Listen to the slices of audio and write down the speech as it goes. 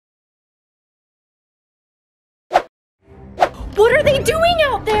What are they doing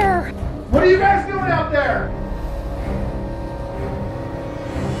out there? What are you guys doing out there?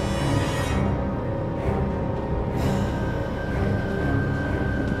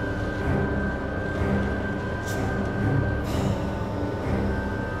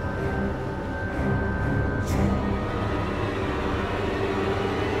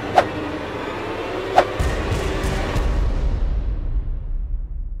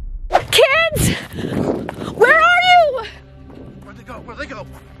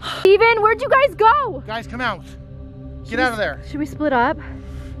 Steven, where'd you guys go? Guys, come out. Get out of there. Should we split up?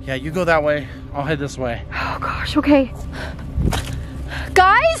 Yeah, you go that way. I'll head this way. Oh gosh, okay.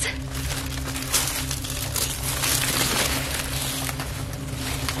 Guys?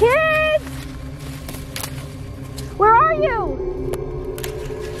 Kids? Where are you?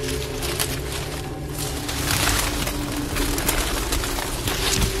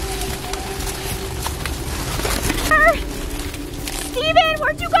 Steven,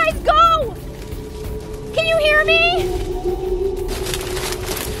 where'd you guys go? Can you hear me?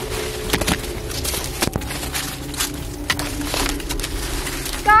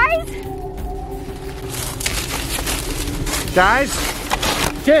 Guys? Guys?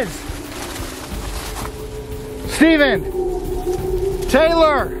 Kids? Steven!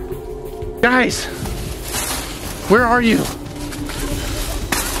 Taylor! Guys! Where are you?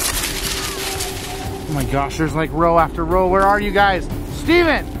 Oh my gosh, there's like row after row. Where are you guys?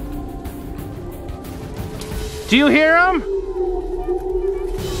 Steven! Do you hear him?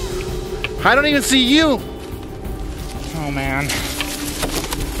 I don't even see you. Oh man.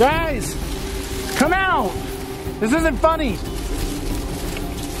 Guys! Come out! This isn't funny.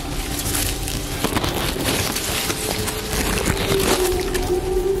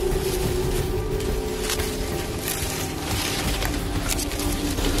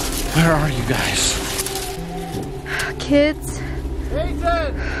 Where are you guys? Kids? Payton!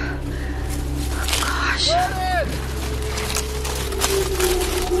 Oh gosh. Jordyn!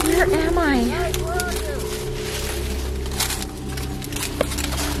 Where am I? Guys, where are you?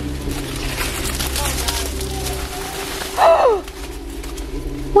 Oh!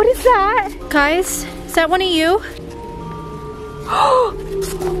 What is that? Guys, is that one of you?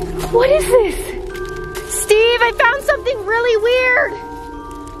 What is this? Steve, I found something really weird.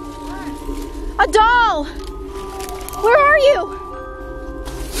 A doll. Where are you?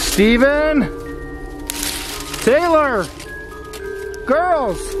 Steven! Taylor!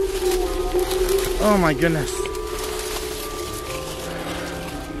 Girls! Oh my goodness.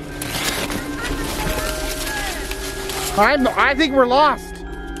 I think we're lost.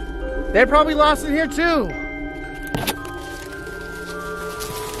 They're probably lost in here too.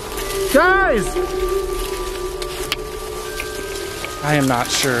 Guys! I am not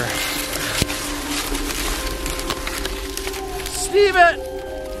sure. Steven!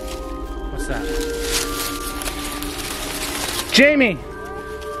 What's that? Jamie!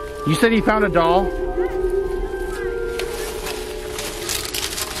 You said he found a doll?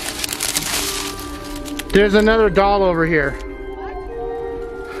 There's another doll over here.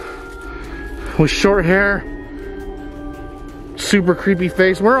 With short hair. Super creepy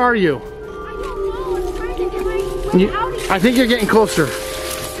face. Where are you? I don't know. I'm trying to get my way out of here. I think you're getting closer.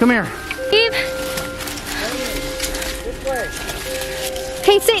 Come here. Steve? This way.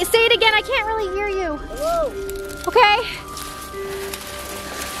 Okay, say it again. I can't really hear you. Hello. Okay.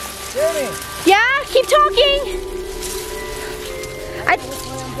 Jamie. Yeah, keep talking.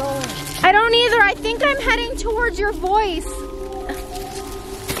 I don't either. I think I'm heading towards your voice.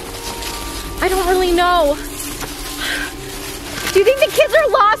 I don't really know. Do you think the kids are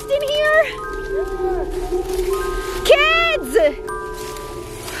lost in here? Kids!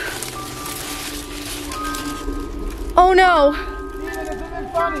 Oh no. Steven, this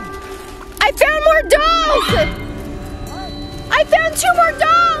isn't funny. I found more dolls! I found 2 more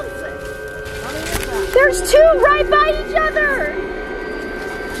dolls! There's 2 right by each other!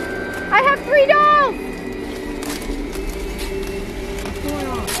 I have 3 dolls! What's going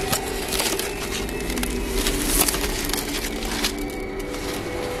on?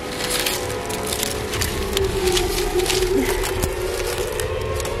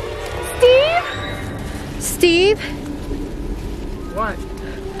 Steve? What?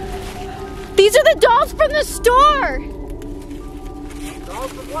 These are the dolls from the store!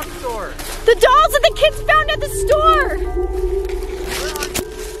 Dolls from what store? The dolls that the kids found at the store! Where are you?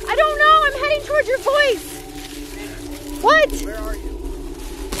 I don't know, I'm heading towards your voice. What? Where are you?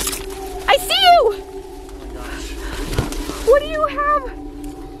 I see you! Oh my gosh. What do you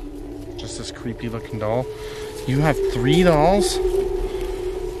have? Just this creepy looking doll. You have 3 dolls?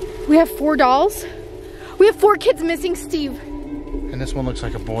 We have 4 dolls? We have 4 kids missing, Steve. And this one looks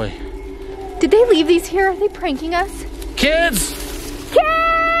like a boy. Did they leave these here? Are they pranking us? Kids!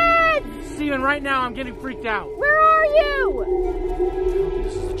 Kids! Steven, right now I'm getting freaked out. Where are you? I don't think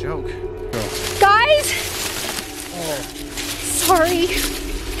this is a joke. Guys! Oh. Sorry.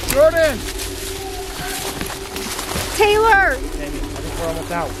 Jordyn! Taylor! Jamie, I think we're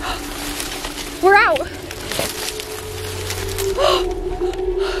almost out. We're out.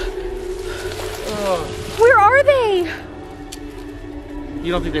 Where are they?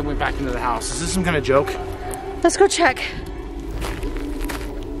 You don't think they went back into the house? Is this some kind of joke? Let's go check.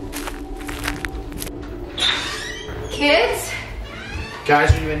 Kids?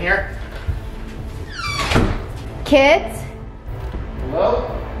 Guys, are you in here? Kids? Hello?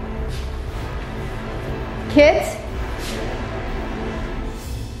 Kids?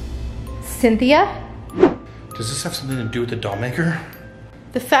 Cynthia? Does this have something to do with the doll maker?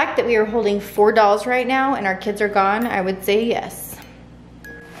 The fact that we are holding 4 dolls right now and our kids are gone, I would say yes.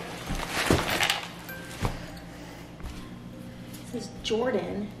 This is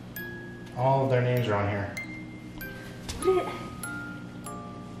Jordyn. All of their names are on here.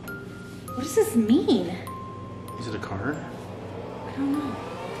 What does this mean? Is it a card? I don't know.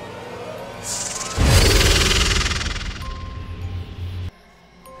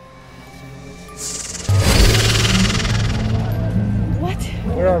 What?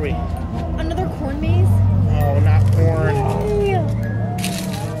 Where are we? Another corn maze? Oh, not corn. Yay.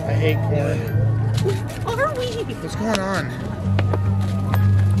 I hate corn. Where are we? What's going on?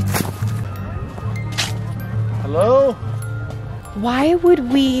 Hello? Why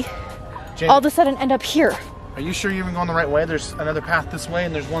would we Jamie, all of a sudden end up here? are you sure you're even going the right way? There's another path this way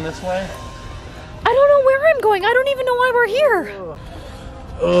and there's one this way. I don't know where I'm going. I don't even know why we're here.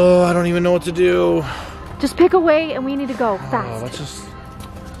 Oh, I don't even know what to do. Just pick a way and we need to go fast. Oh, let's just...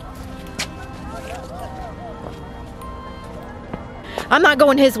 I'm not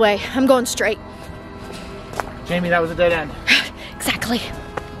going his way. I'm going straight. Jamie, that was a dead end. Exactly.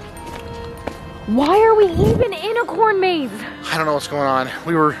 Why are we even in a corn maze? I don't know what's going on.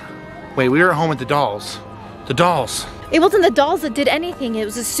 We were at home at the dolls. The dolls. It wasn't the dolls that did anything. It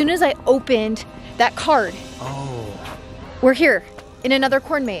was as soon as I opened that card. Oh. We're here in another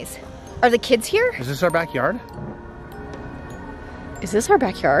corn maze. Are the kids here? Is this our backyard? Is this our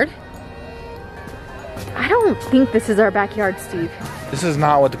backyard? I don't think this is our backyard, Steve. This is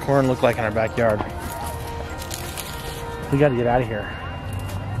not what the corn looked like in our backyard. We gotta get out of here.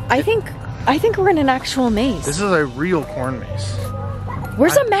 I think we're in an actual maze. This is a real corn maze.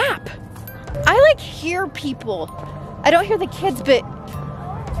 Where's a map? I like hear people. I don't hear the kids, but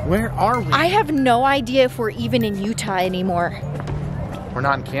Where are we? I have no idea if we're even in Utah anymore. We're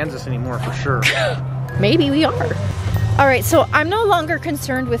not in Kansas anymore for sure. Maybe we are. All right, so I'm no longer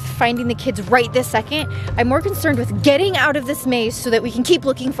concerned with finding the kids right this second. I'm more concerned with getting out of this maze so that we can keep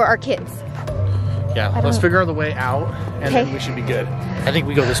looking for our kids. Yeah, let's figure out the way out and then we should be good. I think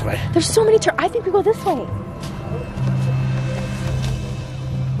we go this way. There's so many I think we go this way.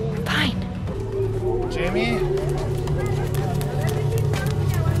 Fine. Jamie?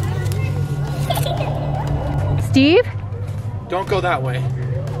 Steve? Don't go that way.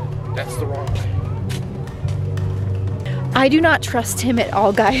 That's the wrong way. I do not trust him at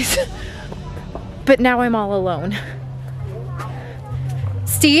all, guys. But now I'm all alone.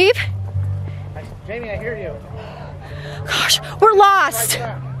 Steve? Jamie, I hear you. Gosh, we're lost.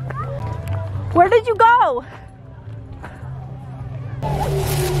 Where did you go?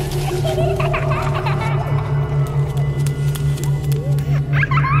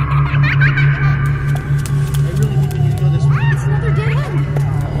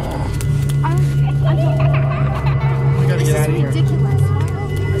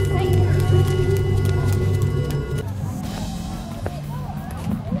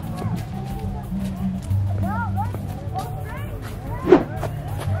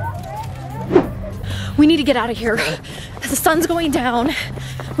 We need to get out of here. The sun's going down.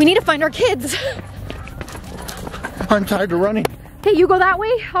 We need to find our kids. I'm tired of running. Okay, you go that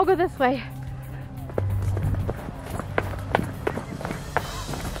way, I'll go this way.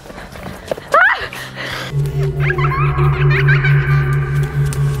 Ah!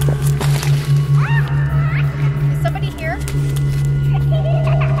 Is somebody here?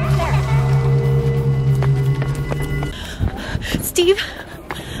 There. Steve,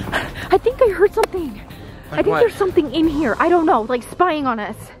 I think I heard something. Like I think what? there's something in here. I don't know, like spying on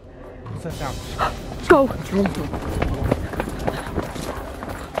us. What's that sound? Let's go.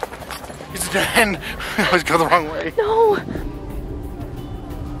 It's a dead end. I always go the wrong way. No.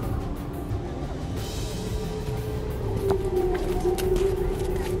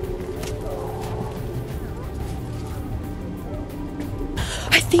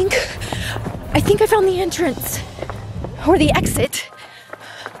 I think I found the entrance. Or the exit.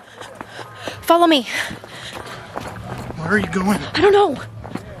 Follow me. Where are you going? I don't know.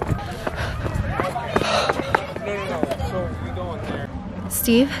 No. So we going there.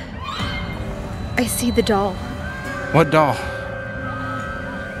 Steve, I see the doll. What doll?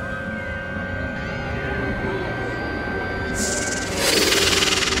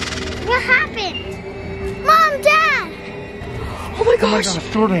 What happened? Mom, Dad! Oh my Oh my gosh! God, it's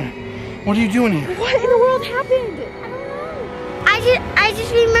Jordyn. What are you doing here? What in the world happened? I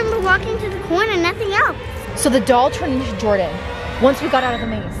just remember walking to the corner, nothing else. So the doll turned into Jordyn once we got out of the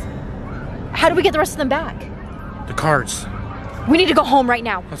maze. How do we get the rest of them back? The cards. We need to go home right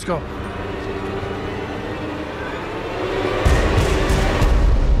now. Let's go.